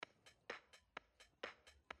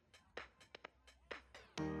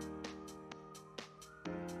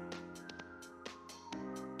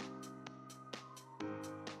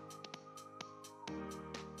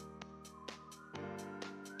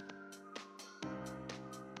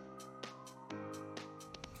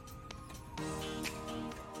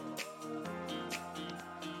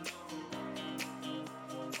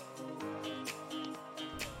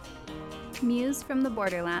Muse from the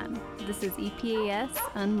Borderland. This is EPAS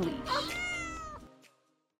Unleashed.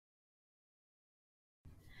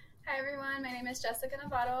 Hi everyone, my name is Jessica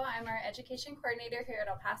Novato. I'm our education coordinator here at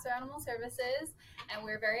El Paso Animal Services, and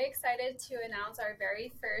we're very excited to announce our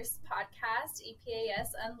very first podcast, EPAS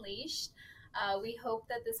Unleashed. We hope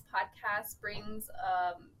that this podcast brings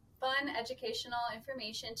fun educational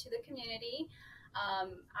information to the community.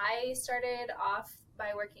 I started off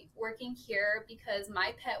by working here because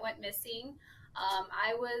my pet went missing.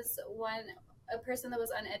 I was a person that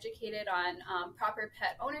was uneducated on proper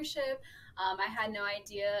pet ownership. I had no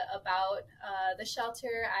idea about the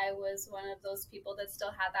shelter. I was one of those people that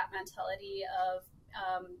still had that mentality of,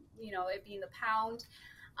 it being the pound.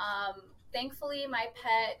 Thankfully, my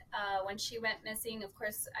pet, when she went missing, of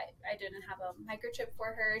course, I didn't have a microchip for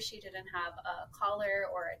her. She didn't have a collar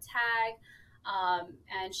or a tag,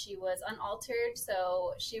 and she was unaltered.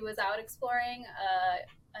 So she was out exploring.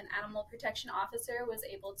 An animal protection officer was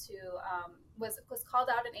able to was called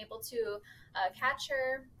out and able to catch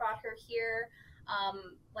her, brought her here.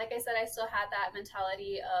 Like I said, I still had that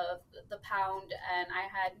mentality of the pound, and I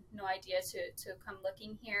had no idea to come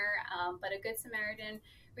looking here. But a Good Samaritan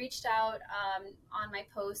reached out on my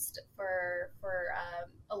post for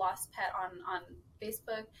a lost pet on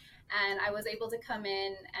Facebook, and I was able to come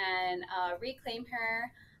in and reclaim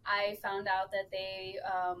her. I found out that they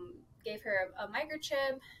gave her a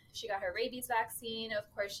microchip. She got her rabies vaccine.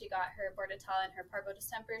 Of course, she got her Bordetella and her parvo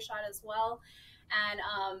distemper shot as well. And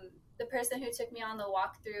the person who took me on the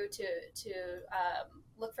walkthrough to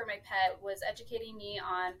look for my pet was educating me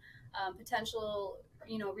on potential,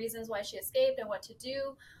 reasons why she escaped and what to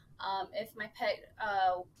do if my pet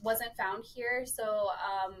wasn't found here. So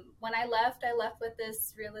when I left with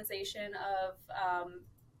this realization of,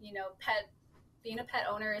 being a pet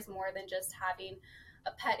owner is more than just having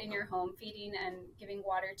a pet in your home, feeding and giving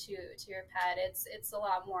water to your pet. It's a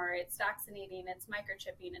lot more. It's vaccinating, it's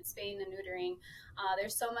microchipping, it's spaying and neutering.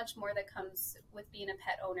 There's so much more that comes with being a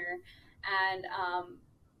pet owner. And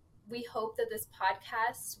we hope that this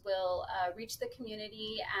podcast will reach the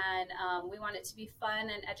community, and we want it to be fun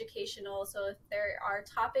and educational. So if there are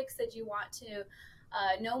topics that you want to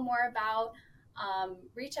know more about,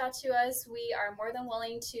 reach out to us. We are more than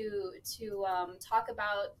willing to talk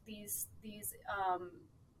about these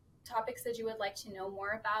topics that you would like to know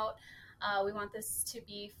more about. We want this to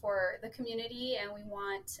be for the community, and we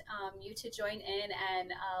want you to join in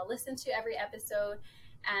and listen to every episode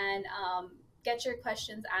and get your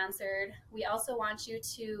questions answered. We also want you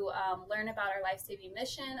to learn about our life-saving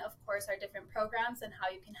mission, of course, our different programs and how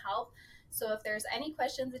you can help. So if there's any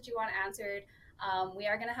questions that you want answered, we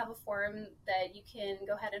are going to have a form that you can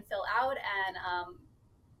go ahead and fill out, and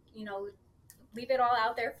leave it all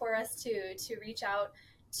out there for us to reach out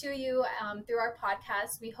to you through our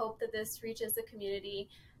podcast. We hope that this reaches the community,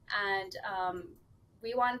 and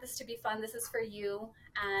we want this to be fun. This is for you,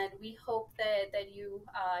 and we hope that you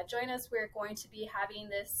join us. We're going to be having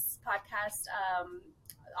this podcast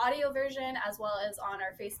audio version as well as on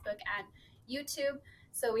our Facebook and YouTube.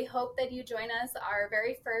 So we hope that you join us. Our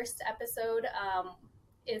very first episode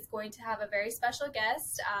is going to have a very special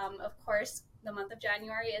guest. Of course, the month of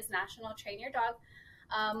January is National Train Your Dog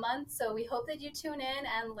month. So we hope that you tune in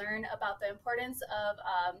and learn about the importance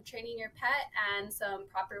of training your pet and some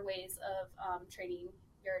proper ways of training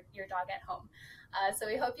your dog at home. So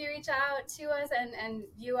we hope you reach out to us and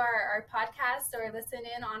view our podcast or listen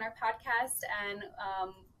in on our podcast. And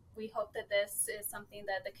we hope that this is something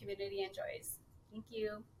that the community enjoys. Thank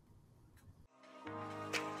you.